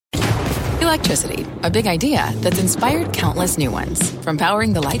Electricity, a big idea that's inspired countless new ones. From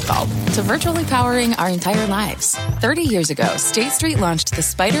powering the light bulb to virtually powering our entire lives. 30 years ago, State Street launched the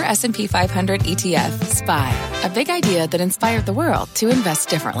SPDR S&P 500 ETF, SPY. A big idea that inspired the world to invest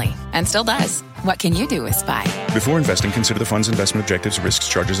differently. And still does. What can you do with SPY? Before investing, consider the fund's investment objectives, risks,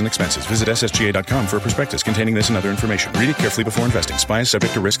 charges, and expenses. Visit ssga.com for a prospectus containing this and other information. Read it carefully before investing. SPY is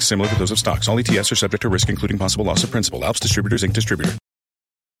subject to risks similar to those of stocks. All ETFs are subject to risk, including possible loss of principal. Alps Distributors, Inc. Distributor.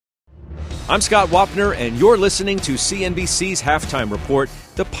 I'm Scott Wapner, and you're listening to CNBC's Halftime Report,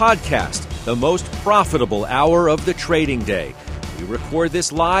 the podcast, the most profitable hour of the trading day. We record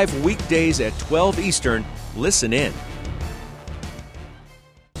this live weekdays at 12 Eastern. Listen in.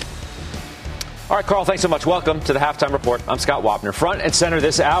 All right, Carl, thanks so much. Welcome to the Halftime Report. I'm Scott Wapner. Front and center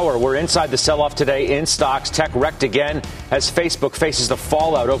this hour, we're inside the sell-off today in stocks. Tech wrecked again as Facebook faces the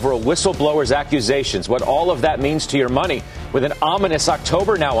fallout over a whistleblower's accusations. What all of that means to your money with an ominous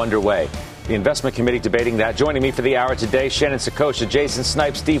October now underway. The investment committee debating that. Joining me for the hour today, Shannon Saccocia, Jason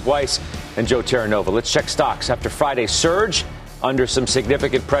Snipes, Steve Weiss, and Joe Terranova. Let's check stocks. After Friday's surge, under some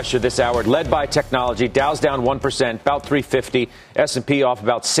significant pressure this hour, led by technology. Dow's down 1%, about 350. S&P off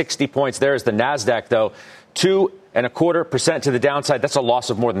about 60 points. There's the NASDAQ, though, 2.25% to the downside. That's a loss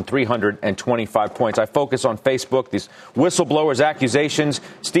of more than 325 points. I focus on Facebook, these whistleblowers' accusations.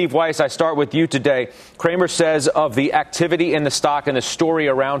 Steve Weiss, I start with you today. Cramer says of the activity in the stock and the story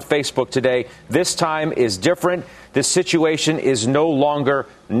around Facebook today, this time is different. This situation is no longer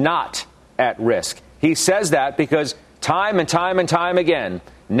not at risk. He says that because time and time again,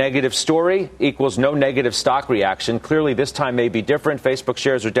 negative story equals no negative stock reaction. Clearly, this time may be different. Facebook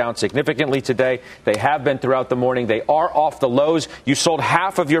shares are down significantly today. They have been throughout the morning. They are off the lows. You sold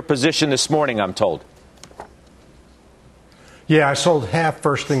half of your position this morning, I'm told. Yeah, I sold half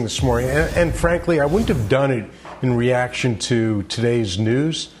first thing this morning. And frankly, I wouldn't have done it in reaction to today's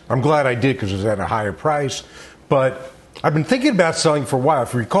news. I'm glad I did because it was at a higher price. But I've been thinking about selling for a while.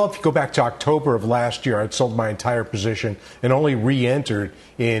 If you recall, if you go back to October of last year, I'd sold my entire position and only re-entered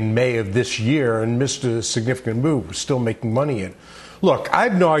in May of this year and missed a significant move. We're still making money in. Look, I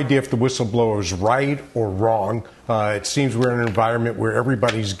have no idea if the whistleblower is right or wrong. It seems we're in an environment where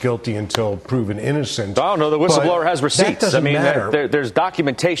everybody's guilty until proven innocent. I don't know. The whistleblower has receipts. Matter. There's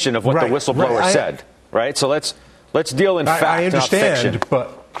documentation of what the whistleblower said, right? So let's deal in fact, I understand, not fiction.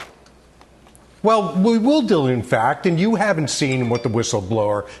 But well, we will deal in fact, and you haven't seen what the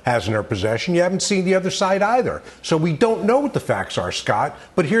whistleblower has in her possession. You haven't seen the other side either. So we don't know what the facts are, Scott.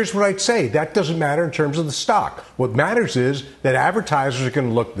 But here's what I'd say. That doesn't matter in terms of the stock. What matters is that advertisers are going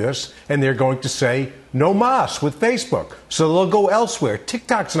to look at this, and they're going to say, no mas with Facebook. So they'll go elsewhere.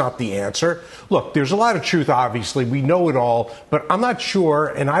 TikTok's not the answer. Look, there's a lot of truth, obviously. We know it all. But I'm not sure,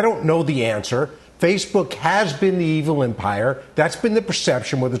 and I don't know the answer. Facebook has been the evil empire. That's been the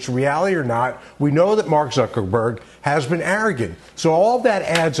perception, whether it's reality or not. We know that Mark Zuckerberg has been arrogant. So all that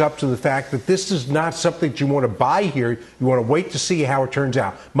adds up to the fact that this is not something that you want to buy here. You want to wait to see how it turns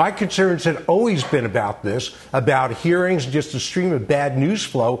out. My concerns had always been about this, about hearings and just a stream of bad news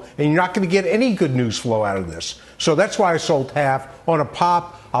flow, and you're not going to get any good news flow out of this. So that's why I sold half. On a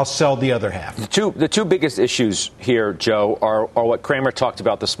pop, I'll sell the other half. The two biggest issues here, Joe, are what Cramer talked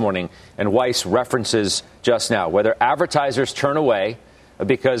about this morning and Weiss references just now, whether advertisers turn away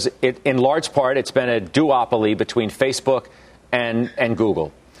because in large part it's been a duopoly between Facebook and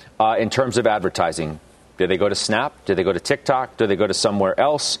Google in terms of advertising. Do they go to Snap? Do they go to TikTok? Do they go to somewhere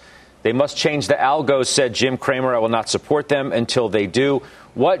else? They must change the algos, said Jim Cramer. I will not support them until they do.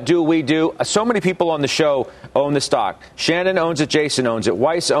 What do we do? So many people on the show own the stock. Shannon owns it. Jason owns it.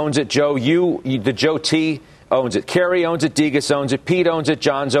 Weiss owns it. Joe, the Joe T owns it. Kerry owns it. Degas owns it. Pete owns it.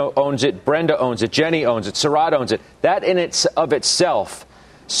 John owns it. Brenda owns it. Jenny owns it. Sarat owns it. That in of itself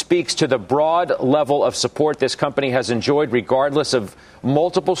speaks to the broad level of support this company has enjoyed, regardless of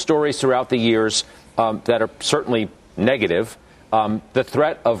multiple stories throughout the years that are certainly negative. The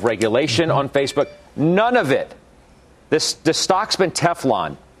threat of regulation on Facebook, none of it. The stock's been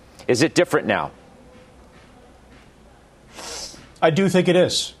Teflon. Is it different now? I do think it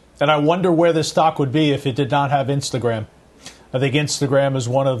is. And I wonder where this stock would be if it did not have Instagram. I think Instagram is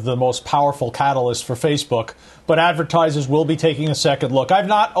one of the most powerful catalysts for Facebook. But advertisers will be taking a second look. I've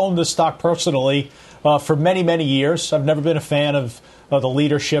not owned this stock personally for many, many years. I've never been a fan of the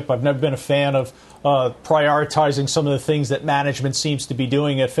leadership. I've never been a fan of prioritizing some of the things that management seems to be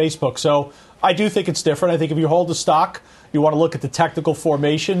doing at Facebook. So I do think it's different. I think if you hold the stock, you want to look at the technical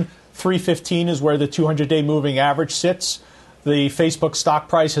formation. 315 is where the 200-day moving average sits. The Facebook stock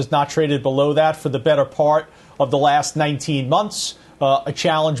price has not traded below that for the better part of the last 19 months. a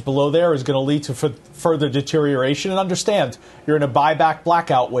challenge below there is going to lead to further deterioration. And understand, you're in a buyback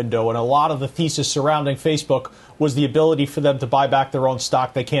blackout window, and a lot of the thesis surrounding Facebook was the ability for them to buy back their own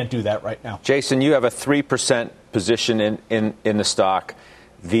stock. They can't do that right now. Jason, you have a 3% position in the stock.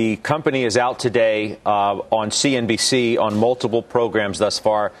 The company is out today on CNBC on multiple programs thus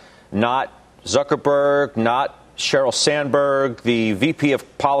far. Not Zuckerberg, not Sheryl Sandberg. The VP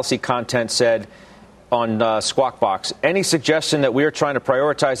of Policy Content said on Squawk Box, any suggestion that we are trying to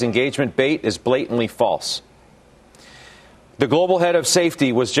prioritize engagement bait is blatantly false. The global head of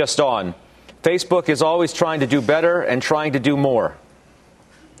safety was just on. Facebook is always trying to do better and trying to do more.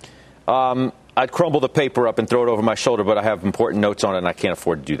 I'd crumble the paper up and throw it over my shoulder, but I have important notes on it, and I can't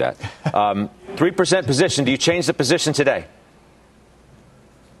afford to do that. 3% position. Do you change the position today?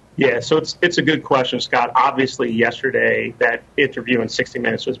 Yeah, so it's a good question, Scott. Obviously, yesterday, that interview in 60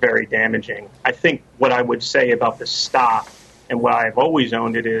 Minutes was very damaging. I think what I would say about the stock and why I've always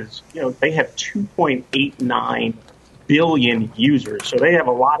owned it is, they have 2.89 billion users. So they have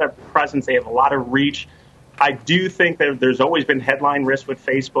a lot of presence. They have a lot of reach. I do think that there's always been headline risk with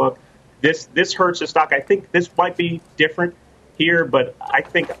Facebook. This hurts the stock. I think this might be different here, but I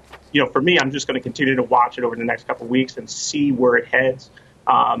think, for me, I'm just going to continue to watch it over the next couple of weeks and see where it heads.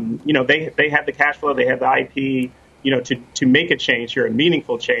 They have the cash flow, they have the IP, to make a change here, a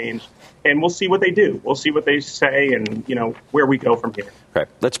meaningful change, and we'll see what they do. We'll see what they say and, where we go from here. Okay.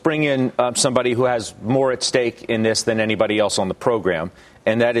 Let's bring in somebody who has more at stake in this than anybody else on the program,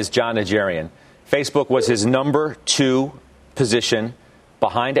 and that is Jon Najarian. Facebook was his number 2 position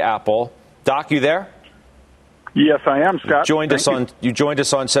behind Apple. Doc, you there? Yes, I am, Scott. You joined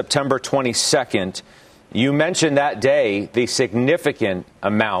us on September 22nd. You mentioned that day the significant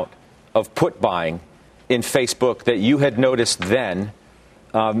amount of put buying in Facebook that you had noticed then.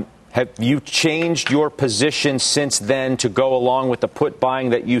 Have you changed your position since then to go along with the put buying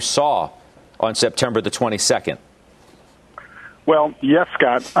that you saw on September the 22nd? Well, yes,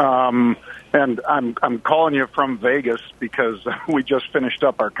 Scott. And I'm calling you from Vegas because we just finished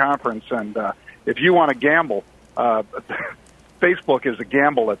up our conference. And if you want to gamble, Facebook is a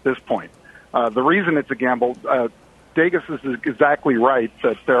gamble at this point. The reason it's a gamble, Degas is exactly right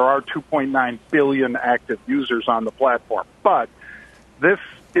that there are 2.9 billion active users on the platform. But this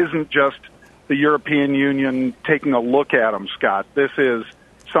isn't just the European Union taking a look at them, Scott. This is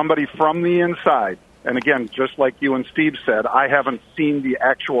somebody from the inside. And again, just like you and Steve said, I haven't seen the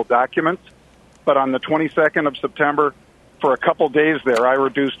actual documents. But on the 22nd of September, for a couple days there, I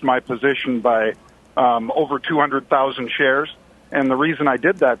reduced my position by over 200,000 shares. And the reason I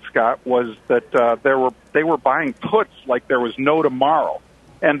did that, Scott, was that they were buying puts like there was no tomorrow.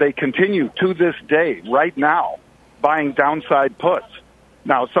 And they continue to this day, right now, buying downside puts.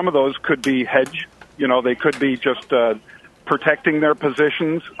 Now, some of those could be hedge. They could be just protecting their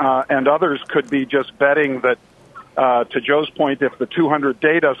positions. And others could be just betting that, to Joe's point, if the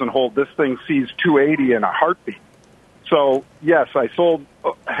 200-day doesn't hold, this thing sees 280 in a heartbeat. So, yes, I sold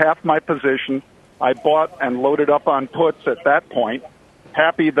half my position. I bought and loaded up on puts at that point.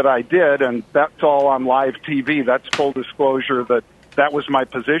 Happy that I did, and that's all on live TV. That's full disclosure that was my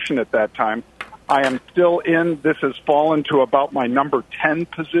position at that time. I am still in. This has fallen to about my number 10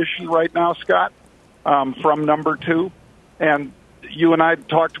 position right now, Scott, from number 2. And you and I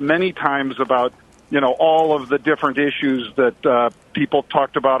talked many times about, all of the different issues that people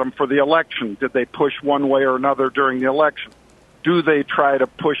talked about them for the election. Did they push one way or another during the election? Do they try to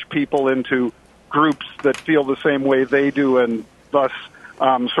push people into groups that feel the same way they do and thus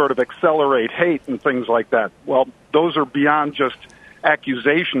sort of accelerate hate and things like that? Well, those are beyond just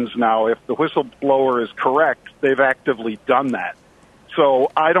accusations now. If the whistleblower is correct, they've actively done that.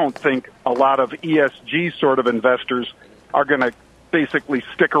 So I don't think a lot of ESG sort of investors are going to basically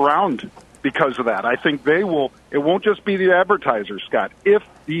stick around because of that. I think they will. It won't just be the advertisers, Scott. If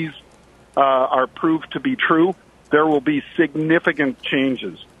these are proved to be true, there will be significant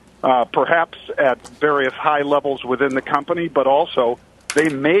changes, perhaps at various high levels within the company, but also they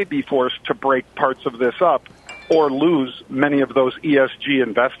may be forced to break parts of this up or lose many of those ESG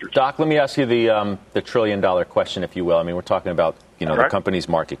investors. Doc, let me ask you the trillion-dollar question, if you will. I mean, we're talking about, the company's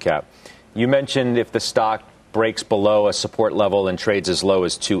market cap. You mentioned if the stock breaks below a support level and trades as low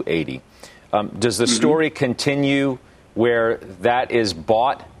as 280. Does the story continue where that is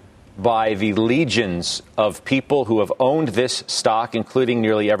bought by the legions of people who have owned this stock, including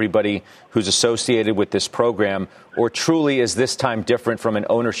nearly everybody who's associated with this program? Or truly is this time different from an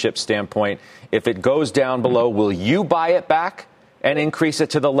ownership standpoint? If it goes down below, will you buy it back and increase it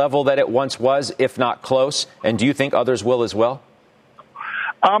to the level that it once was, if not close? And do you think others will as well?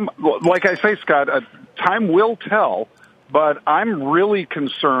 Like I say, Scott, time will tell. But I'm really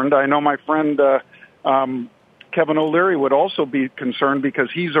concerned. I know my friend Kevin O'Leary would also be concerned because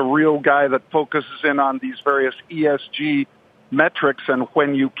he's a real guy that focuses in on these various ESG metrics and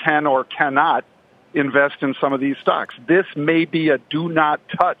when you can or cannot invest in some of these stocks. This may be a do not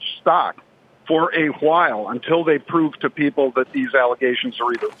touch stock for a while until they prove to people that these allegations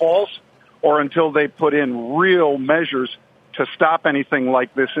are either false or until they put in real measures to stop anything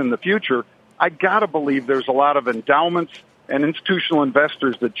like this in the future. I got to believe there's a lot of endowments and institutional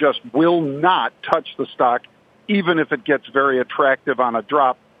investors that just will not touch the stock, even if it gets very attractive on a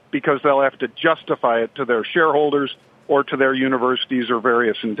drop, because they'll have to justify it to their shareholders or to their universities or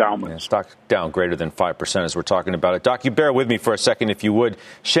various endowments. Yeah, stock down greater than 5% as we're talking about it. Doc, you bear with me for a second, if you would.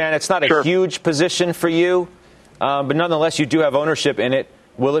 Shan, it's not a huge position for you, but nonetheless, you do have ownership in it.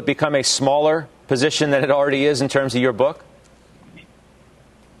 Will it become a smaller position than it already is in terms of your book?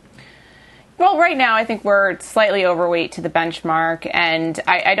 Well, right now, I think we're slightly overweight to the benchmark, and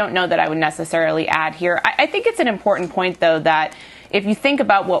I don't know that I would necessarily add here. I think it's an important point, though, that if you think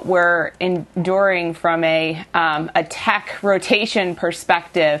about what we're enduring from a tech rotation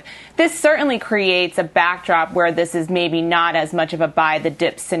perspective, this certainly creates a backdrop where this is maybe not as much of a buy the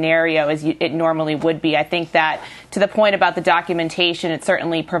dip scenario as it normally would be. I think that to the point about the documentation, it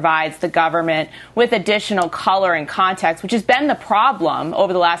certainly provides the government with additional color and context, which has been the problem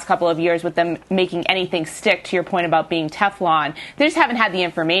over the last couple of years with them making anything stick, to your point about being Teflon. They just haven't had the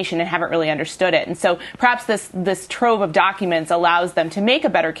information and haven't really understood it. And so perhaps this trove of documents allows them to make a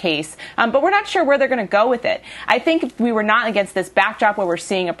better case, but we're not sure where they're going to go with it. I think if we were not against this backdrop where we're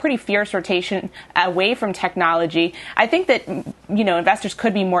seeing a pretty fierce rotation away from technology, I think that, investors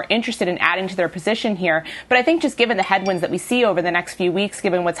could be more interested in adding to their position here. But I think just given the headwinds that we see over the next few weeks,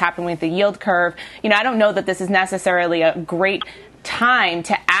 given what's happening with the yield curve, I don't know that this is necessarily a great time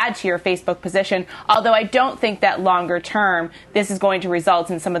to add to your Facebook position, although I don't think that longer term this is going to result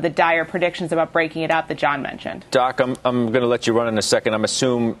in some of the dire predictions about breaking it up that John mentioned. Doc, I'm going to let you run in a second. I'm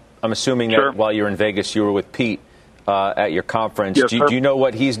assuming that while you're in Vegas, you were with Pete at your conference. Yes, do you know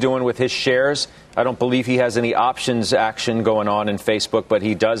what he's doing with his shares? I don't believe he has any options action going on in Facebook, but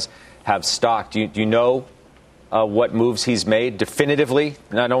he does have stock. Do you know what moves he's made definitively?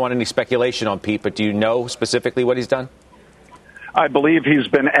 And I don't want any speculation on Pete, but do you know specifically what he's done? I believe he's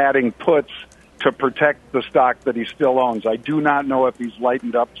been adding puts to protect the stock that he still owns. I do not know if he's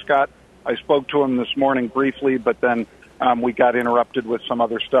lightened up, Scott. I spoke to him this morning briefly, but then we got interrupted with some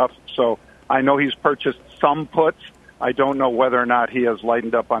other stuff. So I know he's purchased some puts. I don't know whether or not he has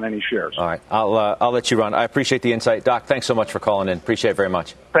lightened up on any shares. All right. I'll let you run. I appreciate the insight. Doc, thanks so much for calling in. Appreciate it very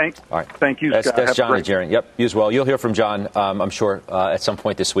much. Thank you, Scott. That's John Najarian. Yep, you as well. You'll hear from John, I'm sure, at some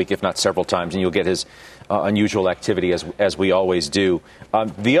point this week, if not several times, and you'll get his unusual activity as we always do.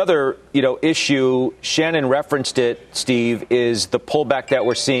 The other, issue, Shannon referenced it, Steve, is the pullback that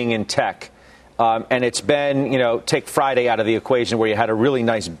we're seeing in tech. And it's been, take Friday out of the equation where you had a really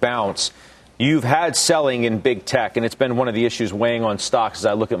nice bounce. You've had selling in big tech, and it's been one of the issues weighing on stocks as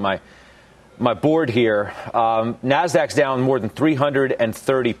I look at my board here. NASDAQ's down more than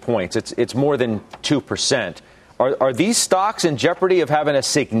 330 points. It's more than 2%. Are these stocks in jeopardy of having a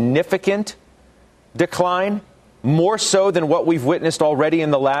significant decline, more so than what we've witnessed already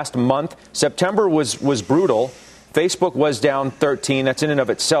in the last month? September was brutal. Facebook was down 13. That's in and of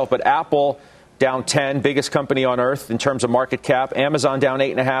itself. But Apple down 10, biggest company on earth in terms of market cap. Amazon down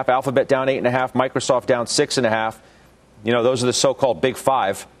 8.5, Alphabet down 8.5, Microsoft down 6.5. Those are the so-called big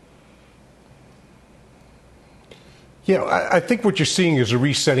five. I think what you're seeing is a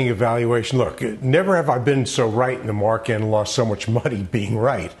resetting evaluation. Look, never have I been so right in the market and lost so much money being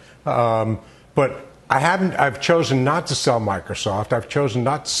right. But I've chosen not to sell Microsoft. I've chosen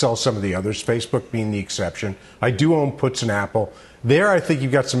not to sell some of the others, Facebook being the exception. I do own puts in Apple. There, I think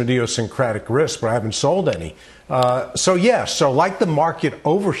you've got some idiosyncratic risk, but I haven't sold any. So like the market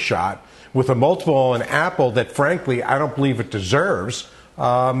overshot with a multiple in Apple that, frankly, I don't believe it deserves,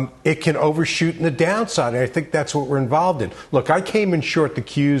 it can overshoot in the downside, and I think that's what we're involved in. Look, I came in short the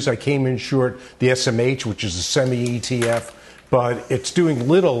Qs. I came in short the SMH, which is a semi-ETF, but it's doing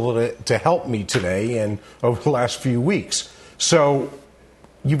little to help me today and over the last few weeks. So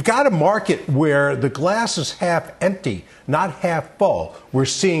you've got a market where the glass is half empty, not half full. We're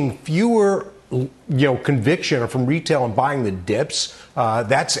seeing fewer, conviction from retail and buying the dips.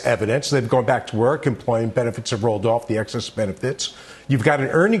 That's evidence. They've gone back to work. Employment benefits have rolled off, the excess benefits. You've got an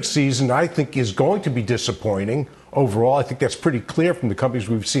earnings season I think is going to be disappointing overall. I think that's pretty clear from the companies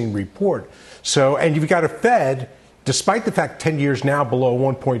we've seen report. And you've got a Fed, despite the fact 10 years now below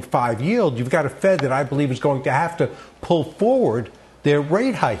 1.5 yield, you've got a Fed that I believe is going to have to pull forward their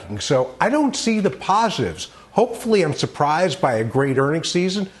rate hiking. So I don't see the positives Hopefully, I'm surprised by a great earnings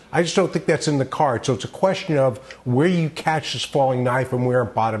season. I just don't think that's in the cards. So it's a question of where you catch this falling knife and where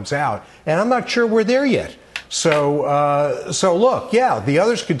it bottoms out. And I'm not sure we're there yet. So look, yeah, the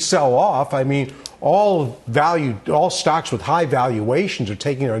others could sell off. I mean, all stocks with high valuations are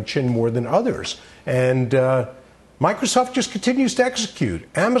taking on chin more than others. And Microsoft just continues to execute.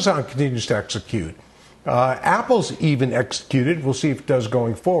 Amazon continues to execute. Apple's even executed. We'll see if it does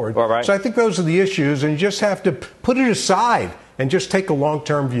going forward. All right. So I think those are the issues, and you just have to put it aside and just take a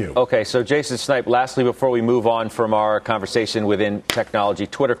long-term view. Okay, so Jason Snipe, lastly, before we move on from our conversation within technology,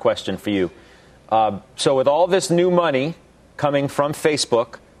 Twitter question for you. So with all this new money coming from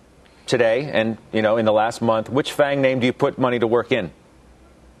Facebook today and, in the last month, which FANG name do you put money to work in?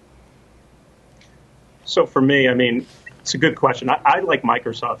 So for me, I mean, it's a good question. I like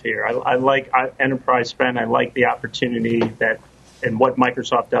Microsoft here. I like enterprise spend. I like the opportunity and what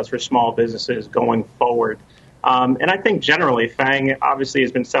Microsoft does for small businesses going forward. And I think generally, FANG obviously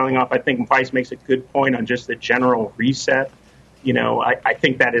has been selling off. I think Vice makes a good point on just the general reset. I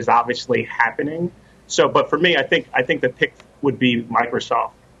think that is obviously happening. So, but for me, I think the pick would be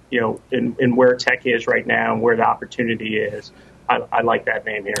Microsoft. In where tech is right now and where the opportunity is. I like that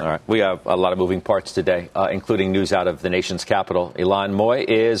name here. All right. We have a lot of moving parts today, including news out of the nation's capital. Ylan Mui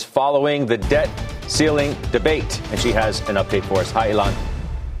is following the debt ceiling debate, and she has an update for us. Hi, Ylan.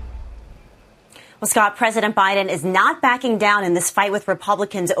 Well, Scott, President Biden is not backing down in this fight with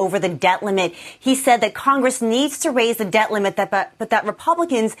Republicans over the debt limit. He said that Congress needs to raise the debt limit, but that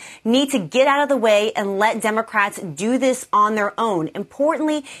Republicans need to get out of the way and let Democrats do this on their own.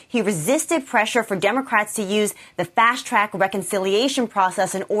 Importantly, he resisted pressure for Democrats to use the fast-track reconciliation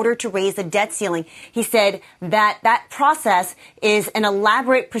process in order to raise the debt ceiling. He said that process is an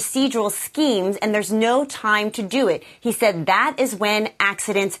elaborate procedural scheme, and there's no time to do it. He said that is when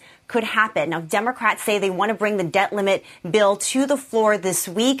accidents could happen. Now, Democrats say they want to bring the debt limit bill to the floor this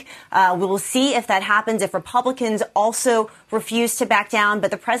week. We will see if that happens, if Republicans also refuse to back down.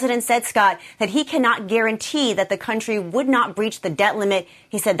 But the president said, Scott, that he cannot guarantee that the country would not breach the debt limit.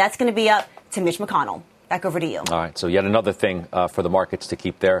 He said that's going to be up to Mitch McConnell. Back over to you. All right. So yet another thing for the markets to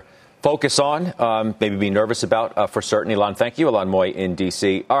keep their focus on, maybe be nervous about for certain. Ylan, thank you. Ylan Mui in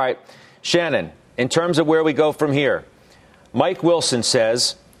D.C. All right. Shannon, in terms of where we go from here, Mike Wilson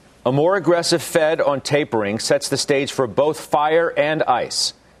says a more aggressive Fed on tapering sets the stage for both fire and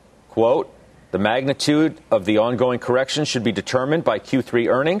ice. Quote, the magnitude of the ongoing correction should be determined by Q3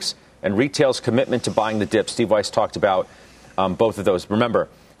 earnings and retail's commitment to buying the dip. Steve Weiss talked about both of those. Remember,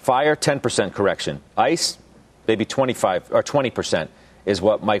 fire, 10% correction. Ice, maybe 25 or 20% is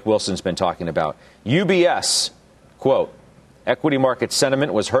what Mike Wilson's been talking about. UBS, quote, equity market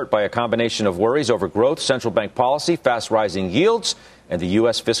sentiment was hurt by a combination of worries over growth, central bank policy, fast rising yields, and the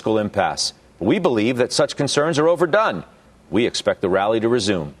U.S. fiscal impasse. We believe that such concerns are overdone. We expect the rally to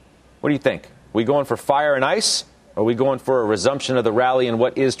resume. What do you think? Are we going for fire and ice? Or are we going for a resumption of the rally in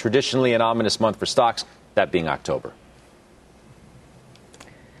what is traditionally an ominous month for stocks, that being October?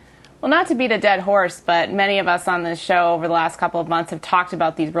 Well, not to beat a dead horse, but many of us on this show over the last couple of months have talked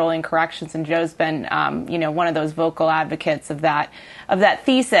about these rolling corrections, and Joe's been, one of those vocal advocates of that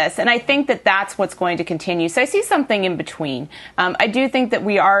thesis. And I think that that's what's going to continue. So I see something in between. I do think that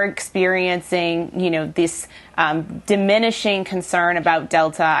we are experiencing, this diminishing concern about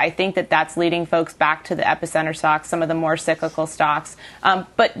Delta. I think that that's leading folks back to the epicenter stocks, some of the more cyclical stocks.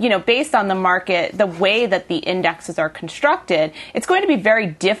 But based on the market, the way that the indexes are constructed, it's going to be very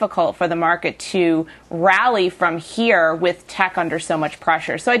difficult for the market to rally from here with tech under so much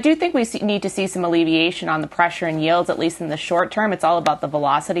pressure. So I do think we need to see some alleviation on the pressure and yields, at least in the short term. It's all about the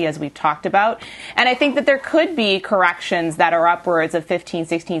velocity, as we've talked about. And I think that there could be corrections that are upwards of 15,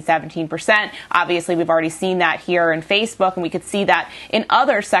 16, 17%. Obviously, we've already seen that here in Facebook, and we could see that in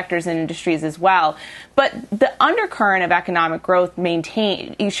other sectors and industries as well. But the undercurrent of economic growth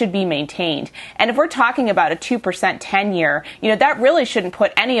should be maintained. And if we're talking about a 2% 10-year, that really shouldn't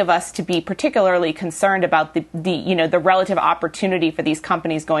put any of us to be particularly concerned about the relative opportunity for these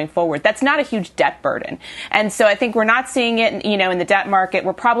companies going forward. That's not a huge debt burden. And so I think we're not seeing it, in the debt market.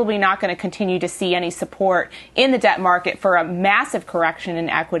 We're probably not going to continue to see any support in the debt market for a massive correction in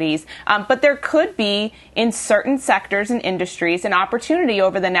equities. But there could be, in certain sectors and industries, an opportunity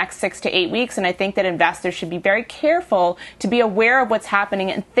over the next 6 to 8 weeks. And I think that investors should be very careful to be aware of what's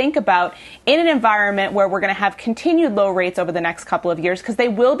happening and think about in an environment where we're going to have continued low rates over the next couple of years, because they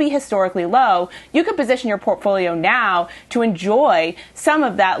will be historically low. You can position your portfolio now to enjoy some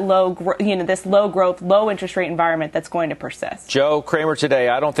of that this low growth, low interest rate environment that's going to persist. Joe Kramer today,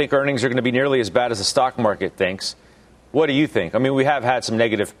 I don't think earnings are going to be nearly as bad as the stock market thinks. What do you think? I mean, we have had some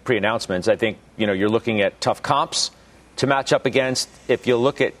negative pre-announcements. I think, you're looking at tough comps to match up against. If you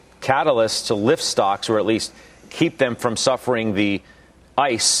look at catalysts to lift stocks or at least keep them from suffering the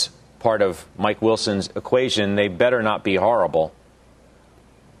ICE part of Mike Wilson's equation, they better not be horrible.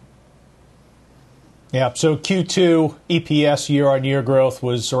 Yeah, so Q2 EPS year-on-year growth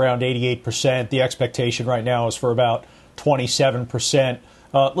was around 88%. The expectation right now is for about 27%.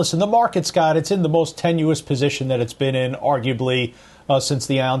 Listen, the market, Scott, it's in the most tenuous position that it's been in, arguably, since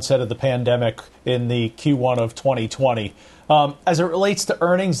the onset of the pandemic in the Q1 of 2020. As it relates to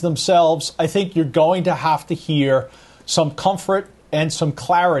earnings themselves, I think you're going to have to hear some comfort and some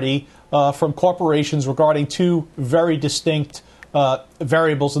clarity from corporations regarding two very distinct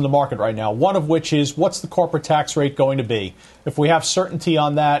variables in the market right now, one of which is what's the corporate tax rate going to be? If we have certainty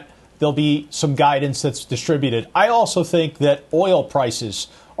on that, there'll be some guidance that's distributed. I also think that oil prices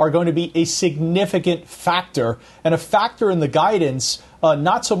are going to be a significant factor, and a factor in the guidance,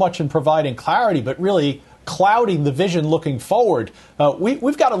 not so much in providing clarity, but really clouding the vision looking forward.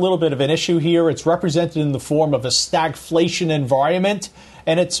 We've got a little bit of an issue here. It's represented in the form of a stagflation environment,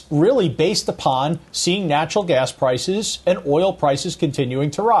 and it's really based upon seeing natural gas prices and oil prices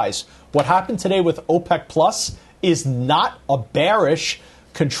continuing to rise. What happened today with OPEC Plus is not a bearish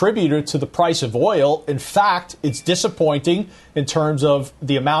contributor to the price of oil. In fact, it's disappointing in terms of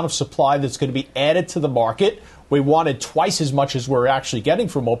the amount of supply that's going to be added to the market. We wanted twice as much as we're actually getting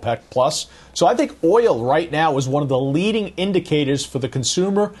from OPEC Plus. So I think oil right now is one of the leading indicators for the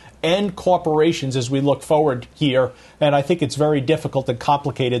consumer and corporations as we look forward here. And I think it's very difficult and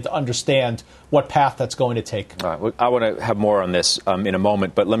complicated to understand what path that's going to take. All right. I want to have more on this in a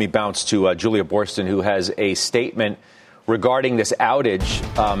moment, but let me bounce to Julia Boorstin, who has a statement regarding this outage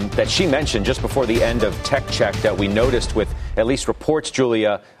that she mentioned just before the end of Tech Check that we noticed with at least reports,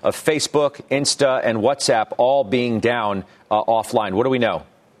 Julia, of Facebook, Insta, and WhatsApp all being down offline. What do we know?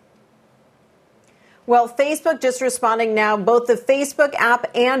 Well, Facebook just responding now, both the Facebook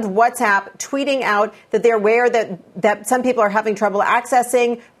app and WhatsApp tweeting out that they're aware that some people are having trouble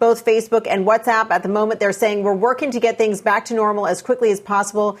accessing both Facebook and WhatsApp. At the moment, they're saying we're working to get things back to normal as quickly as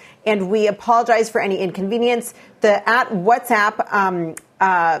possible, and we apologize for any inconvenience. The @WhatsApp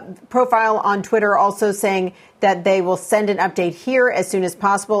profile on Twitter also saying that they will send an update here as soon as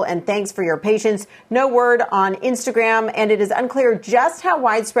possible, and thanks for your patience. No word on Instagram, and it is unclear just how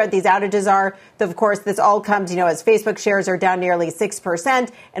widespread these outages are. Though, of course, this all comes, as Facebook shares are down nearly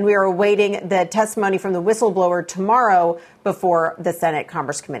 6%, and we are awaiting the testimony from the whistleblower tomorrow before the Senate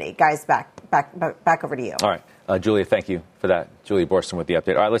Commerce Committee. Guys, back over to you. All right. Julia, thank you for that. Julia Boorstin with the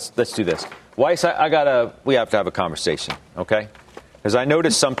update. All right, let's do this. Weiss, we have to have a conversation, okay? Because I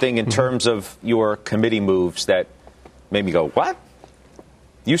noticed something in terms of your committee moves that made me go, what?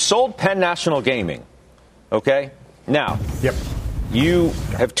 You sold Penn National Gaming, okay? Now, yep. You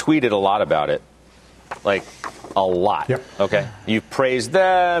have tweeted a lot about it, like a lot, yep. Okay? You praised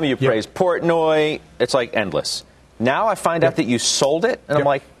them, you praised Portnoy. It's like endless. Now I find out that you sold it, and I'm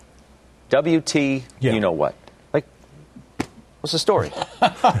like, WT, you know what? Like, what's the story?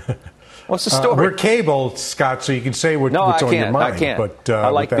 What's the story? We're cable, Scott, so you can say what's on your mind. I can't. But, I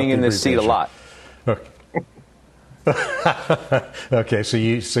like being in this seat a lot. Okay. Okay, so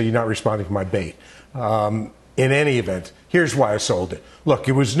you're not responding to my bait. In any event, here's why I sold it. Look,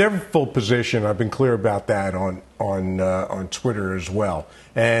 it was never full position. I've been clear about that on Twitter as well.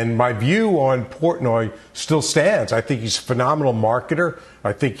 And my view on Portnoy still stands. I think he's a phenomenal marketer.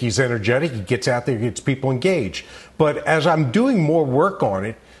 I think he's energetic. He gets out there, gets people engaged. But as I'm doing more work on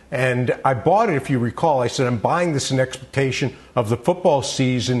it, and I bought it, if you recall, I said I'm buying this in expectation of the football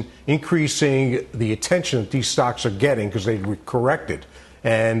season increasing the attention that these stocks are getting because they were corrected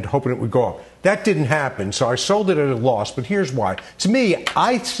and hoping it would go up. That didn't happen, so I sold it at a loss, but here's why. To me,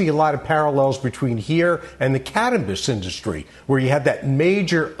 I see a lot of parallels between here and the cannabis industry, where you had that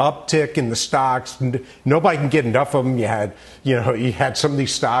major uptick in the stocks. Nobody can get enough of them. You had some of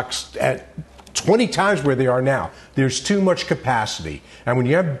these stocks at 20 times where they are now. There's too much capacity. And when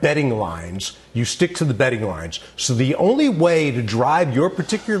you have betting lines, you stick to the betting lines. So the only way to drive your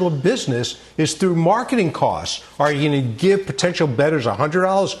particular business is through marketing costs. Are you going to give potential bettors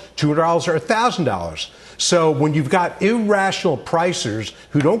 $100, $200, or $1,000? So when you've got irrational pricers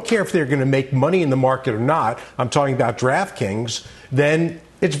who don't care if they're going to make money in the market or not, I'm talking about DraftKings, then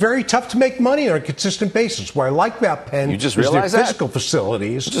it's very tough to make money on a consistent basis. What I like about Penn is their physical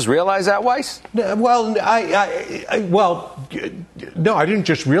facilities. You just realize that, Weiss? Well, no, I didn't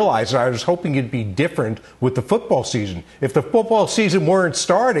just realize it. I was hoping it'd be different with the football season. If the football season weren't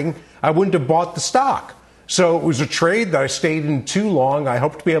starting, I wouldn't have bought the stock. So it was a trade that I stayed in too long. I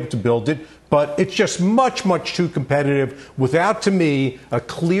hope to be able to build it, but it's just much, much too competitive without, to me, a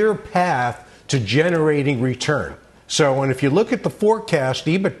clear path to generating return. So, and if you look at the forecast,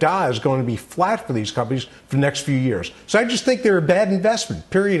 EBITDA is going to be flat for these companies for the next few years. So I just think they're a bad investment,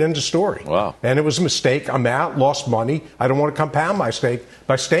 period, end of story. Wow. And it was a mistake. I'm out, lost money. I don't want to compound my stake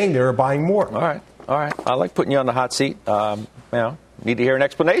by staying there or buying more. All right. I like putting you on the hot seat. Need to hear an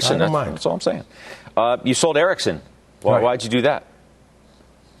explanation. I don't mind. That's all I'm saying. You sold Ericsson. Why'd you do that?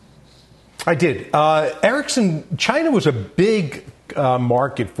 I did. Ericsson, China was a big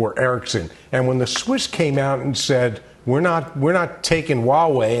market for Ericsson. And when the Swiss came out and said, we're not taking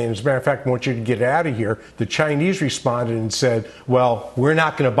Huawei, and as a matter of fact, I want you to get out of here, the Chinese responded and said, well, we're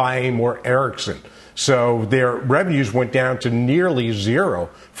not going to buy any more Ericsson. So their revenues went down to nearly zero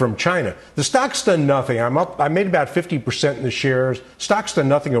from China. The stock's done nothing. I made about 50% in the shares. Stock's done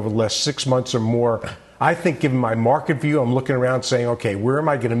nothing over the last 6 months or more. I think given my market view, I'm looking around saying, okay, where am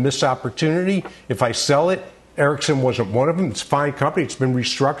I going to miss opportunity if I sell it? Ericsson wasn't one of them. It's a fine company. It's been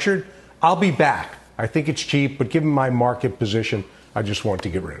restructured. I'll be back. I think it's cheap, but given my market position, I just want to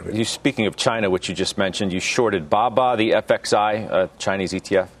get rid of it. Speaking of China, which you just mentioned, you shorted Baba, the FXI, Chinese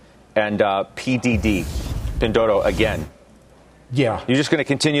ETF, and PDD, Pinduoduo, again. Yeah. You're just going to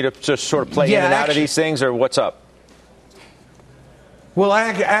continue to just sort of play in and out of these things, or what's up? Well,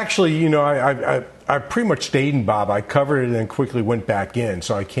 I pretty much stayed in Bob. I covered it and then quickly went back in.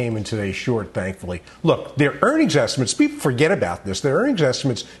 So I came in today short, thankfully. Look, their earnings estimates, people forget about this. Their earnings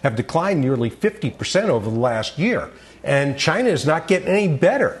estimates have declined nearly 50% over the last year. And China is not getting any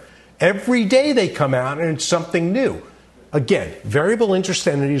better. Every day they come out and it's something new. Again, variable interest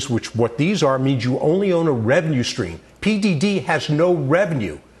entities, which what these are, means you only own a revenue stream. PDD has no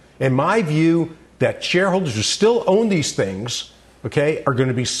revenue. In my view, that shareholders who still own these things, okay, are going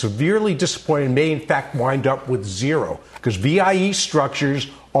to be severely disappointed and may, in fact, wind up with zero because VIE structures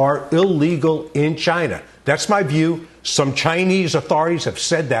are illegal in China. That's my view. Some Chinese authorities have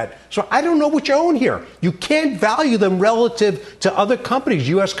said that. So I don't know what you own here. You can't value them relative to other companies,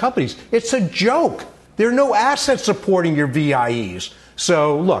 U.S. companies. It's a joke. There are no assets supporting your VIEs.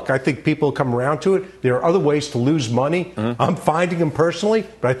 So, look, I think people come around to it. There are other ways to lose money. Mm-hmm. I'm finding them personally,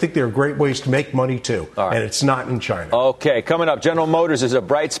 but I think there are great ways to make money, too. Right. And it's not in China. Okay, coming up, General Motors is a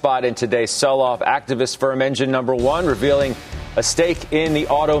bright spot in today's sell-off. Activist firm Engine Number One revealing a stake in the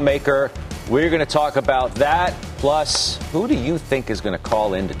automaker. We're going to talk about that. Plus, who do you think is going to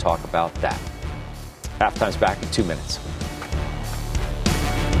call in to talk about that? Halftime's back in 2 minutes.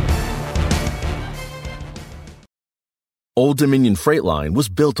 Old Dominion Freight Line was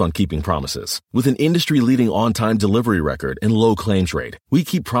built on keeping promises. With an industry-leading on-time delivery record and low claims rate, we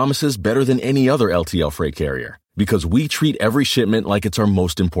keep promises better than any other LTL freight carrier because we treat every shipment like it's our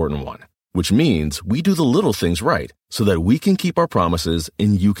most important one, which means we do the little things right so that we can keep our promises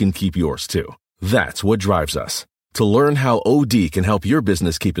and you can keep yours too. That's what drives us. To learn how OD can help your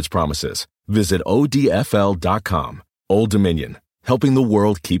business keep its promises, visit odfl.com. Old Dominion, helping the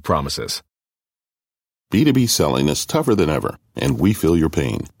world keep promises. B2B selling is tougher than ever, and we feel your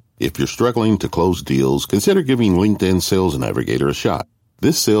pain. If you're struggling to close deals, consider giving LinkedIn Sales Navigator a shot.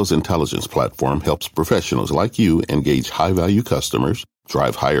 This sales intelligence platform helps professionals like you engage high-value customers,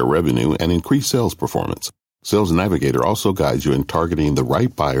 drive higher revenue, and increase sales performance. Sales Navigator also guides you in targeting the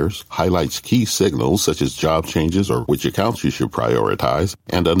right buyers, highlights key signals such as job changes or which accounts you should prioritize,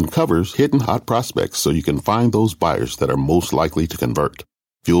 and uncovers hidden hot prospects so you can find those buyers that are most likely to convert.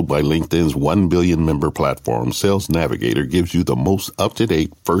 Fueled by LinkedIn's 1 billion member platform, Sales Navigator gives you the most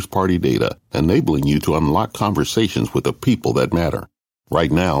up-to-date first-party data, enabling you to unlock conversations with the people that matter.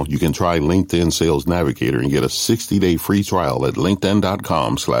 Right now, you can try LinkedIn Sales Navigator and get a 60-day free trial at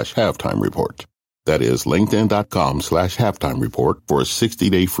linkedin.com/halftime report. That is linkedin.com/halftime report for a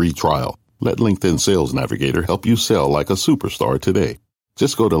 60-day free trial. Let LinkedIn Sales Navigator help you sell like a superstar today.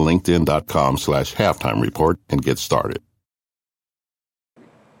 Just go to linkedin.com/halftime report and get started.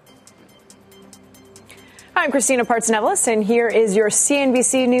 I'm Christina Partsinevelos, and here is your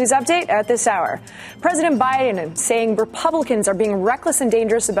CNBC News update at this hour. President Biden is saying Republicans are being reckless and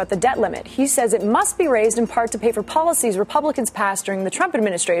dangerous about the debt limit. He says it must be raised in part to pay for policies Republicans passed during the Trump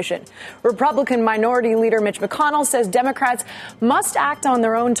administration. Republican Minority Leader Mitch McConnell says Democrats must act on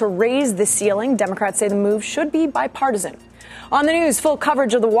their own to raise the ceiling. Democrats say the move should be bipartisan. On the news, full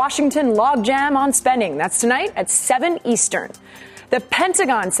coverage of the Washington logjam on spending. That's tonight at 7 Eastern. The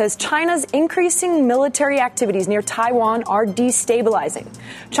Pentagon says China's increasing military activities near Taiwan are destabilizing.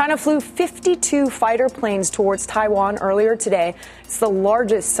 China flew 52 fighter planes towards Taiwan earlier today. It's the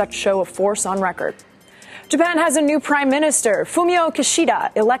largest such show of force on record. Japan has a new prime minister, Fumio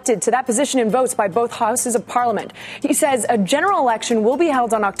Kishida, elected to that position in votes by both houses of parliament. He says a general election will be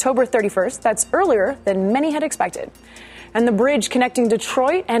held on October 31st. That's earlier than many had expected. And the bridge connecting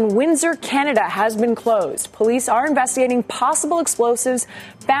Detroit and Windsor, Canada, has been closed. Police are investigating possible explosives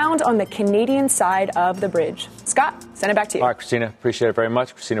found on the Canadian side of the bridge. Scott, send it back to you. All right, Christina, appreciate it very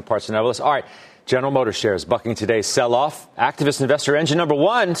much. Christina Partsinevelos. All right, General Motors shares bucking today's sell-off. Activist investor Engine Number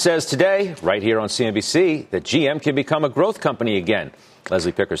One says today, right here on CNBC, that GM can become a growth company again.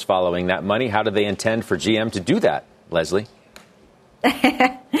 Leslie Picker's following that money. How do they intend for GM to do that, Leslie?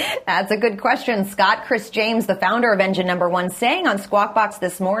 That's a good question, Scott. Chris James, the founder of Engine Number One, saying on Squawk Box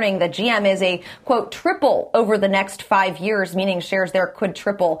this morning that GM is a, quote, triple over the next 5 years, meaning shares there could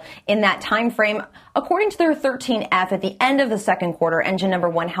triple in that time frame. According to their 13F, at the end of the second quarter, Engine Number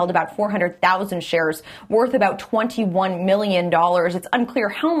One held about 400,000 shares worth about $21 million. It's unclear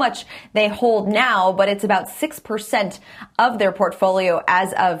how much they hold now, but it's about 6% of their portfolio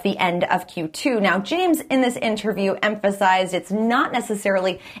as of the end of Q2. Now, James, in this interview, emphasized it's not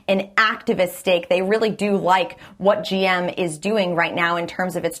necessarily an activist stake. They really do like what GM is doing right now in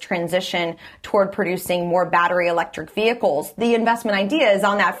terms of its transition toward producing more battery electric vehicles. The investment idea is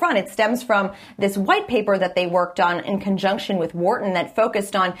on that front. It stems from this white paper that they worked on in conjunction with Wharton that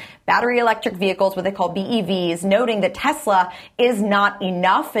focused on battery electric vehicles, what they call BEVs, noting that Tesla is not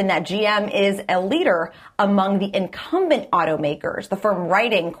enough and that GM is a leader among the incumbent automakers. The firm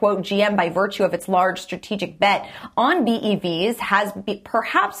writing, quote, GM, by virtue of its large strategic bet on BEVs, has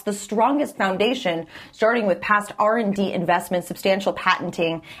perhaps the strongest foundation, starting with past R&D investments, substantial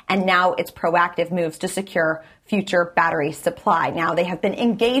patenting, and now its proactive moves to secure future battery supply. Now, they have been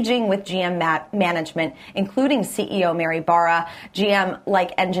engaging with GM management, including CEO Mary Barra. GM,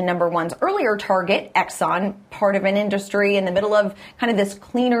 like Engine Number One's earlier target, Exxon, part of an industry in the middle of kind of this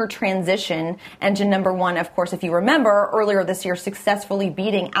cleaner transition. Engine Number One, of course, if you remember, earlier this year successfully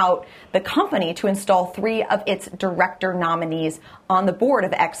beating out the company to install 3 of its director nominees on the board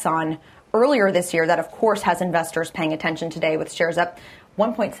of Exxon earlier this year. That, of course, has investors paying attention today with shares up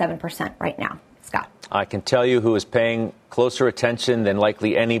 1.7% right now. Scott. I can tell you who is paying closer attention than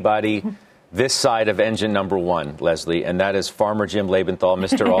likely anybody this side of Engine Number One, Leslie, and that is Farmer Jim Lebenthal,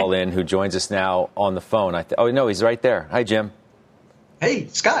 Mr. All In, who joins us now on the phone. Oh, no, he's right there. Hi, Jim. Hey,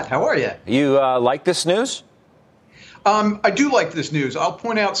 Scott, how are you? You like this news? I do like this news. I'll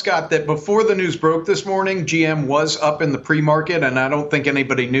point out, Scott, that before the news broke this morning, GM was up in the pre-market, and I don't think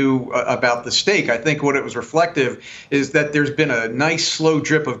anybody knew about the stake. I think what it was reflective is that there's been a nice slow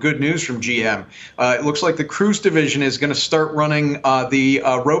drip of good news from GM. It looks like the Cruise division is going to start running the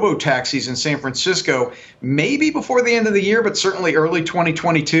robo-taxis in San Francisco, maybe before the end of the year, but certainly early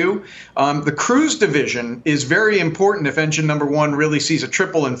 2022. The Cruise division is very important if Engine Number One really sees a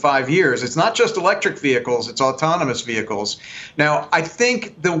triple in 5 years. It's not just electric vehicles, it's autonomous vehicles. Now, I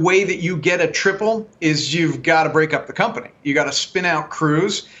think the way that you get a triple is you've got to break up the company. You got to spin out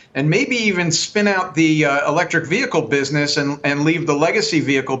Cruise and maybe even spin out the electric vehicle business and leave the legacy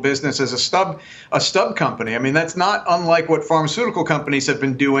vehicle business as a stub company. I mean, that's not unlike what pharmaceutical companies have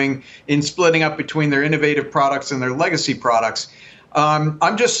been doing in splitting up between their innovative products and their legacy products.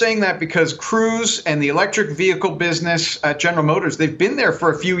 I'm just saying that because Cruise and the electric vehicle business at General Motors, they've been there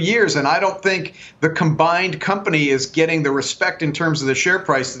for a few years, and I don't think the combined company is getting the respect in terms of the share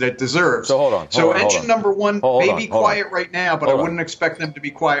price that it deserves. So hold on. Engine Number One may be quiet right now, but I wouldn't expect them to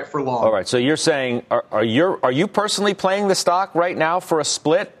be quiet for long. All right. So you're saying, are you personally playing the stock right now for a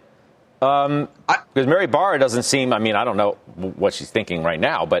split? Because Mary Barra doesn't seem, I mean, I don't know what she's thinking right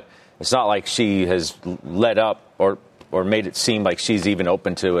now, but it's not like she has led up or made it seem like she's even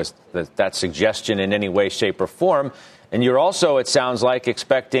open to that suggestion in any way, shape, or form. And you're also, it sounds like,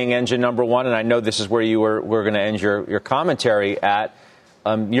 expecting Engine Number One, and I know this is where we're going to end your commentary at.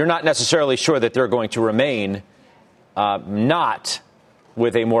 You're not necessarily sure that they're going to remain not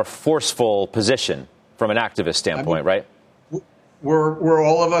with a more forceful position from an activist standpoint, right? We're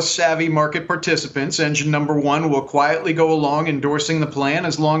all of us savvy market participants. Engine Number One will quietly go along endorsing the plan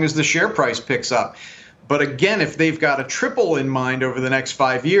as long as the share price picks up. But again, if they've got a triple in mind over the next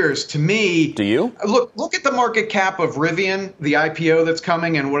 5 years, to me, do you look at the market cap of Rivian, the IPO that's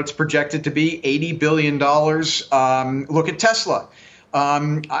coming, and what it's projected to be, $80 billion. Look at Tesla.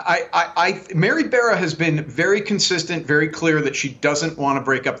 Mary Barra has been very consistent, very clear that she doesn't want to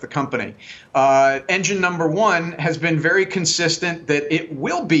break up the company. Engine Number One has been very consistent that it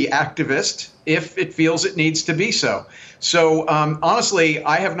will be activist if it feels it needs to be so. So honestly,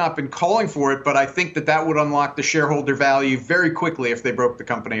 I have not been calling for it, but I think that would unlock the shareholder value very quickly if they broke the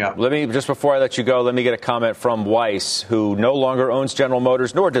company up. Just before I let you go, let me get a comment from Weiss, who no longer owns General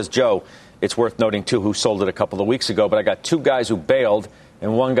Motors, nor does Joe. It's worth noting, too, who sold it a couple of weeks ago. But I got two guys who bailed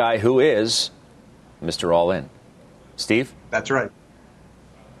and one guy who is Mr. All In. Steve? That's right.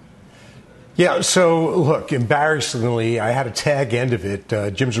 Yeah, so look, embarrassingly, I had a tag end of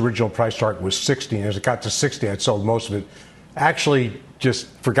it. Jim's original price target was 60, and as it got to 60, I'd sold most of it. Actually, just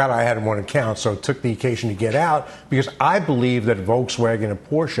forgot I had one account, so took the occasion to get out because I believe that Volkswagen and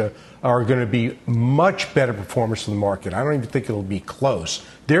Porsche are going to be much better performers in the market. I don't even think it'll be close.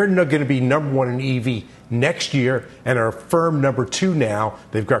 They're going to be number one in EV next year and are firm number two now.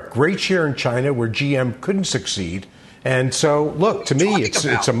 They've got great share in China where GM couldn't succeed. And so, look, to me,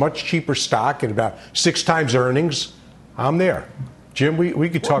 it's a much cheaper stock at about 6 times earnings. I'm there. Jim, we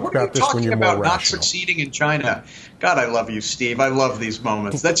could talk about this when you're more rational. Not succeeding in China. God, I love you, Steve. I love these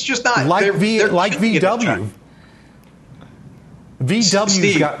moments. That's just not like VW.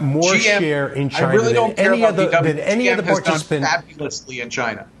 VW's got more share in China than any other participant. Fabulously in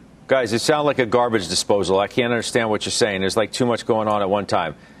China. Guys, it sounds like a garbage disposal. I can't understand what you're saying. There's like too much going on at one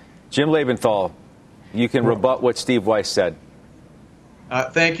time. Jim Lebenthal, you can rebut what Steve Weiss said.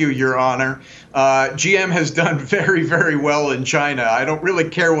 Thank you, Your Honor. GM has done very, very well in China. I don't really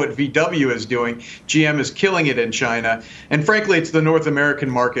care what VW is doing. GM is killing it in China. And frankly, it's the North American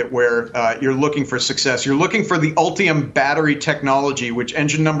market where you're looking for success. You're looking for the Ultium battery technology, which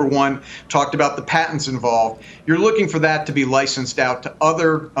engine number one talked about the patents involved. You're looking for that to be licensed out to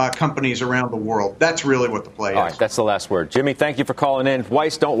other companies around the world. That's really what the play is. All right, that's the last word. Jimmy, thank you for calling in.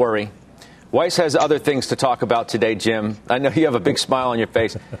 Weiss, don't worry. Weiss has other things to talk about today, Jim. I know you have a big smile on your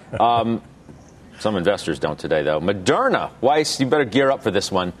face. Some investors don't today, though. Moderna. Weiss, you better gear up for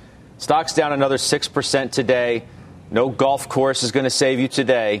this one. Stock's down another 6% today. No golf course is going to save you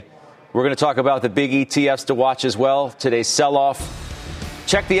today. We're going to talk about the big ETFs to watch as well. Today's sell-off.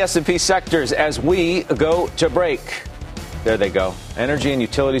 Check the S&P sectors as we go to break. There they go. Energy and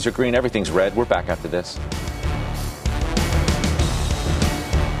utilities are green. Everything's red. We're back after this.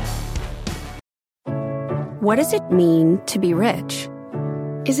 What does it mean to be rich?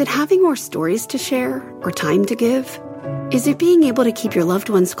 Is it having more stories to share or time to give? Is it being able to keep your loved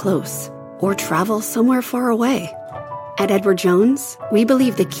ones close or travel somewhere far away? At Edward Jones, we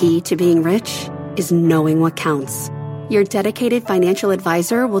believe the key to being rich is knowing what counts. Your dedicated financial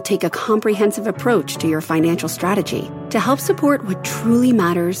advisor will take a comprehensive approach to your financial strategy to help support what truly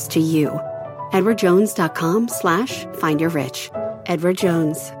matters to you. EdwardJones.com/findyourrich. Edward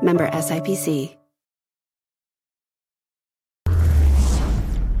Jones, member SIPC.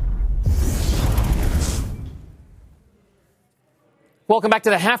 Welcome back to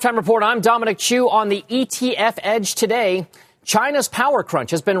the Halftime Report. I'm Dominic Chu on the ETF Edge today. China's power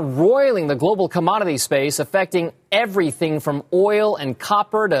crunch has been roiling the global commodity space, affecting everything from oil and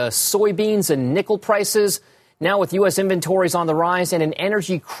copper to soybeans and nickel prices. Now with U.S. inventories on the rise and an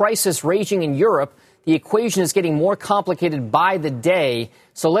energy crisis raging in Europe, the equation is getting more complicated by the day.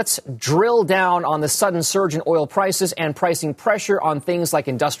 So let's drill down on the sudden surge in oil prices and pricing pressure on things like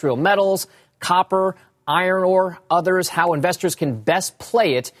industrial metals, copper, iron ore, others, how investors can best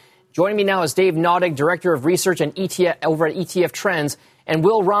play it. Joining me now is Dave Naudig, Director of Research and ETF over at ETF Trends, and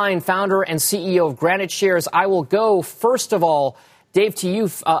Will Ryan, founder and CEO of Granite Shares. I will go, first of all, Dave, to you.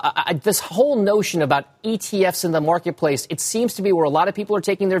 This whole notion about ETFs in the marketplace, it seems to be where a lot of people are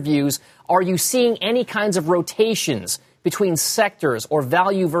taking their views. Are you seeing any kinds of rotations between sectors or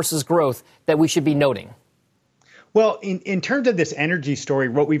value versus growth that we should be noting? Well, in terms of this energy story,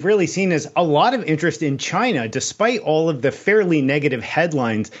 what we've really seen is a lot of interest in China. Despite all of the fairly negative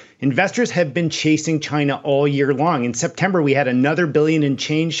headlines, investors have been chasing China all year long. In September, we had another $1 billion and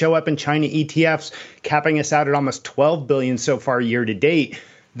change show up in China ETFs, capping us out at almost $12 billion so far year to date.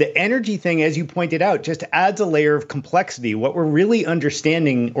 The energy thing, as you pointed out, just adds a layer of complexity. What we're really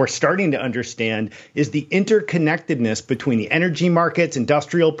understanding or starting to understand is the interconnectedness between the energy markets,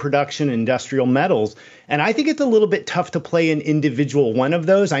 industrial production, and industrial metals. And I think it's a little bit tough to play an individual one of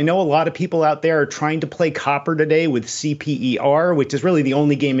those. I know a lot of people out there are trying to play copper today with CPER, which is really the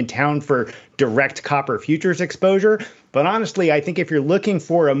only game in town for direct copper futures exposure. But honestly, I think if you're looking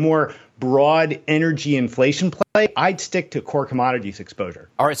for a more broad energy inflation play, I'd stick to core commodities exposure.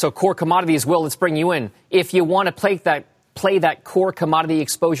 All right, so core commodities, Will, let's bring you in. If you want to play that core commodity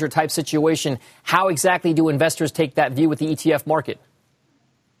exposure type situation, how exactly do investors take that view with the ETF market?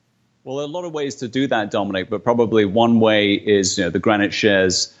 Well, there are a lot of ways to do that, Dominic, but probably one way is the Granite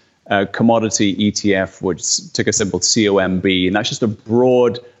Shares commodity ETF, which ticker symbol COMB, and that's just a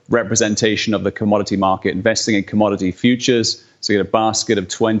broad representation of the commodity market, investing in commodity futures. So you get a basket of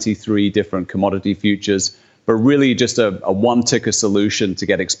 23 different commodity futures, but really just a one-ticker solution to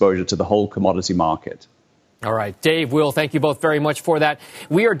get exposure to the whole commodity market. All right, Dave, Will, thank you both very much for that.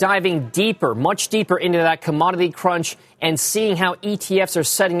 We are diving deeper, much deeper into that commodity crunch and seeing how ETFs are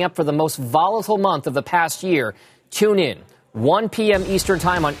setting up for the most volatile month of the past year. Tune in, 1 p.m. Eastern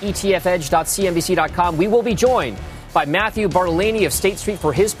Time on etfedge.cnbc.com. We will be joined by Matthew Bartolini of State Street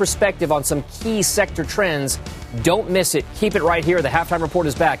for his perspective on some key sector trends. Don't miss it. Keep it right here. The Halftime Report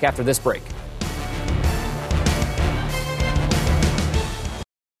is back after this break.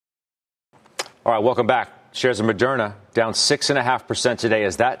 All right, welcome back. Shares of Moderna down 6.5% today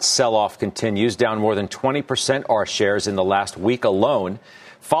as that sell-off continues. Down more than 20% are shares in the last week alone,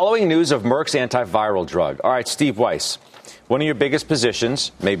 following news of Merck's antiviral drug. All right, Steve Weiss, one of your biggest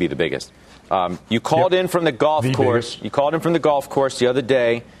positions, maybe the biggest. You called in from the golf course. You called in from the golf course the other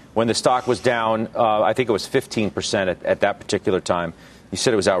day when the stock was down. I think it was 15% at that particular time. You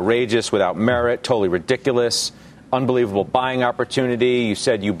said it was outrageous, without merit, totally ridiculous. Unbelievable buying opportunity. You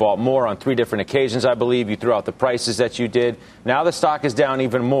said you bought more on 3 different occasions, I believe. You threw out the prices that you did. Now the stock is down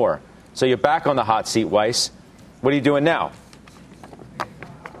even more. So you're back on the hot seat, Weiss. What are you doing now?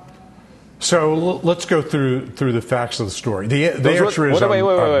 So let's go through the facts of the story. The answer is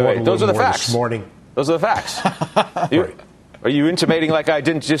wait. Those are the facts. This morning. Those are the facts. Are you intimating like I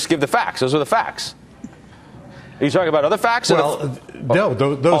didn't just give the facts? Those are the facts. Are you talking about other facts? Well, no,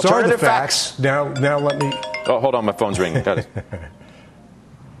 those are the facts. Now let me... Oh, hold on. My phone's ringing. Got it.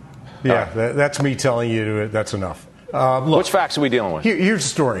 That's me telling you that's enough. Look, which facts are we dealing with? Here's the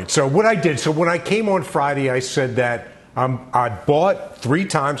story. So what I did, when I came on Friday, I said that I bought 3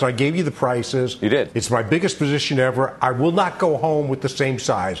 times. I gave you the prices. You did. It's my biggest position ever. I will not go home with the same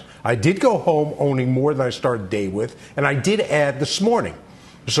size. I did go home owning more than I started the day with, and I did add this morning.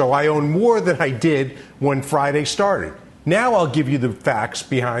 So I own more than I did when Friday started. Now I'll give you the facts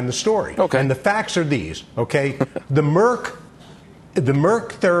behind the story. Okay. And the facts are these, okay? The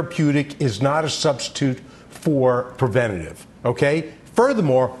Merck therapeutic is not a substitute for preventative, okay?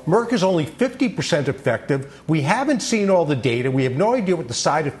 Furthermore, Merck is only 50% effective. We haven't seen all the data. We have no idea what the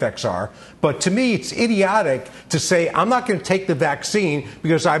side effects are. But to me, it's idiotic to say I'm not going to take the vaccine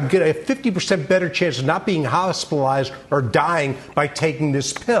because I'm getting a 50% better chance of not being hospitalized or dying by taking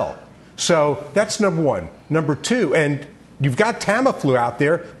this pill. So that's number one. Number two, and you've got Tamiflu out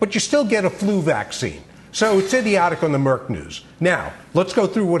there, but you still get a flu vaccine. So it's idiotic on the Merck news. Now, let's go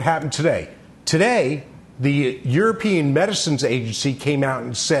through what happened today. Today, the European Medicines Agency came out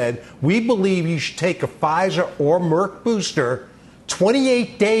and said, we believe you should take a Pfizer or Merck booster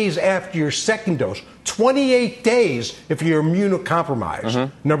 28 days after your second dose. 28 days if you're immunocompromised.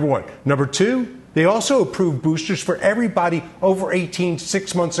 Mm-hmm. Number one. Number two, they also approved boosters for everybody over 18,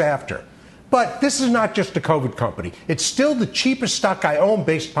 6 months after. But this is not just a COVID company. It's still the cheapest stock I own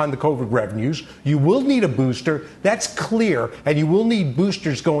based upon the COVID revenues. You will need a booster. That's clear. And you will need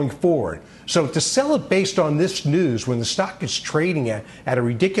boosters going forward. So to sell it based on this news when the stock is trading at a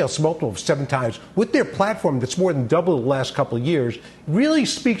ridiculous multiple of 7 times with their platform that's more than double the last couple of years really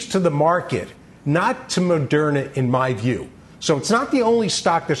speaks to the market, not to Moderna in my view. So it's not the only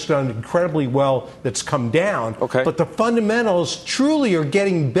stock that's done incredibly well that's come down. Okay. But the fundamentals truly are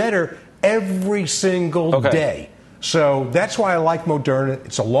getting better every single day. So that's why I like Moderna.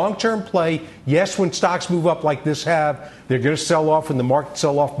 It's a long-term play. Yes, when stocks move up like this have, they're going to sell off when the market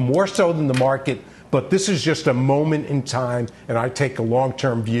sell off more so than the market. But this is just a moment in time, and I take a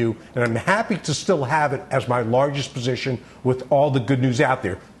long-term view. And I'm happy to still have it as my largest position with all the good news out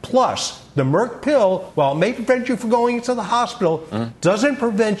there. Plus, the Merck pill, while it may prevent you from going into the hospital, doesn't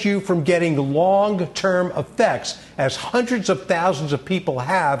prevent you from getting long-term effects, as hundreds of thousands of people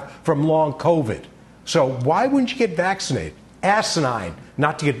have from long COVID. So why wouldn't you get vaccinated? Asinine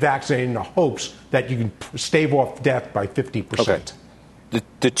not to get vaccinated in the hopes that you can stave off death by 50%. Okay.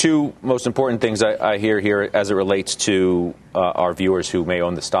 The 2 most important things I hear here as it relates to our viewers who may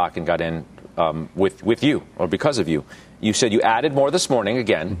own the stock and got in with you or because of you. You said you added more this morning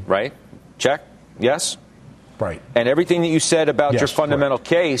again, right? Check? Yes? Right. And everything that you said about your fundamental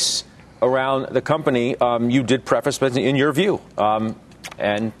case around the company, you did preface in your view.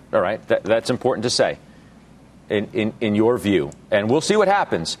 And, all right, that's important to say in your view. And we'll see what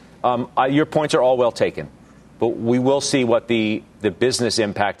happens. Your points are all well taken. But we will see what the business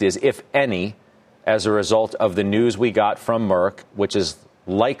impact is, if any, as a result of the news we got from Merck, which is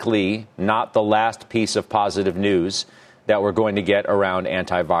likely not the last piece of positive news that we're going to get around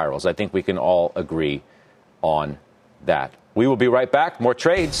antivirals. I think we can all agree on that. We will be right back. More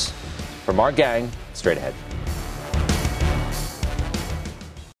trades from our gang straight ahead.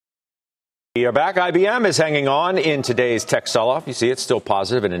 We are back. IBM is hanging on in today's tech sell-off. You see it's still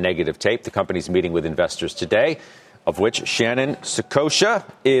positive in a negative tape. The company's meeting with investors today, of which Shannon Saccocia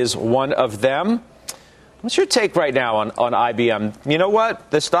is one of them. What's your take right now on IBM? You know what?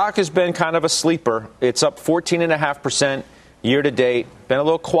 The stock has been kind of a sleeper. It's up 14.5% year to date. Been a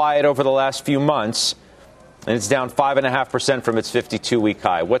little quiet over the last few months, and it's down 5.5% from its 52-week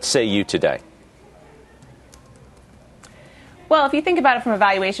high. What say you today? Well, if you think about it from a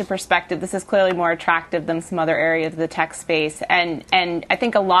valuation perspective, this is clearly more attractive than some other areas of the tech space. And I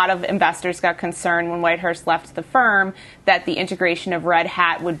think a lot of investors got concerned when Whitehurst left the firm that the integration of Red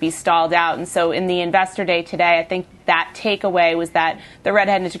Hat would be stalled out. And so in the investor day today, I think that takeaway was that the Red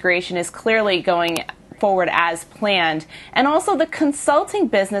Hat integration is clearly going forward as planned. And also the consulting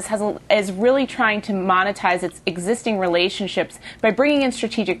business is really trying to monetize its existing relationships by bringing in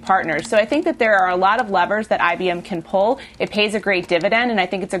strategic partners. So I think that there are a lot of levers that IBM can pull. It pays a great dividend, and I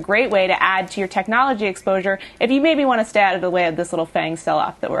think it's a great way to add to your technology exposure if you maybe want to stay out of the way of this little FANG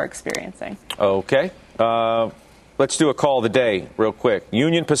sell-off that we're experiencing. Okay. Let's do a call of the day real quick.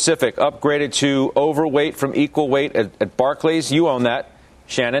 Union Pacific upgraded to overweight from equal weight at Barclays. You own that,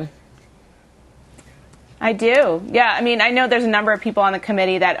 Shannon. I do. Yeah, I mean, I know there's a number of people on the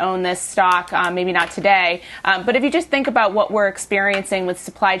committee that own this stock, maybe not today. But if you just think about what we're experiencing with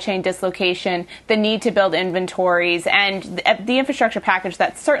supply chain dislocation, the need to build inventories, and the infrastructure package,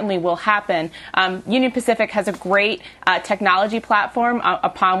 that certainly will happen. Union Pacific has a great technology platform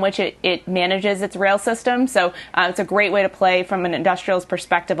upon which it manages its rail system. So it's a great way to play from an industrials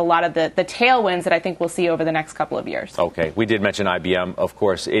perspective a lot of the tailwinds that I think we'll see over the next couple of years. Okay. We did mention IBM. Of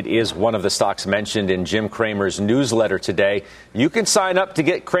course, it is one of the stocks mentioned in Jim Cramer's newsletter today. You can sign up to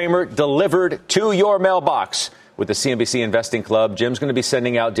get Cramer delivered to your mailbox with the CNBC Investing Club. Jim's going to be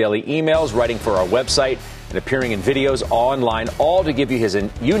sending out daily emails, writing for our website, and appearing in videos online, all to give you his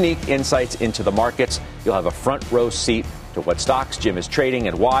unique insights into the markets. You'll have a front row seat to what stocks Jim is trading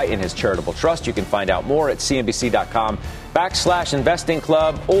and why in his charitable trust. You can find out more at cnbc.com/investing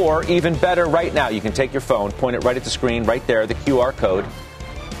club, or even better, right now, you can take your phone, point it right at the screen, right there, the QR code,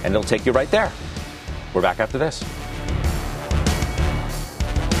 and it'll take you right there. We're back after this.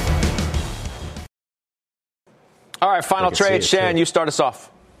 All right, final trade. Shan, you start us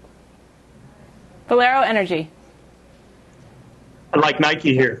off. Valero Energy. I like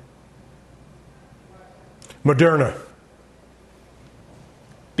Nike here. Moderna.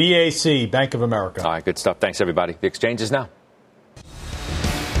 BAC, Bank of America. All right, good stuff. Thanks, everybody. The exchange is now.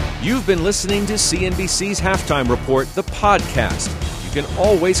 You've been listening to CNBC's Halftime Report, the podcast. You can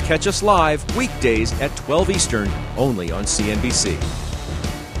always catch us live weekdays at 12 Eastern, only on CNBC.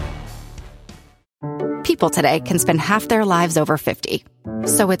 People today can spend half their lives over 50.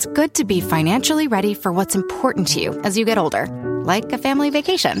 So it's good to be financially ready for what's important to you as you get older, like a family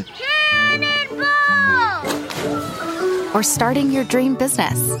vacation. Or starting your dream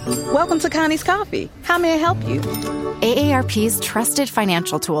business. Welcome to Connie's Coffee. How may I help you? AARP's trusted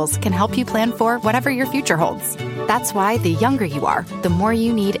financial tools can help you plan for whatever your future holds. That's why the younger you are, the more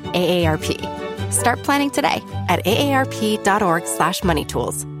you need AARP. Start planning today at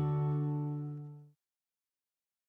aarp.org/moneytools.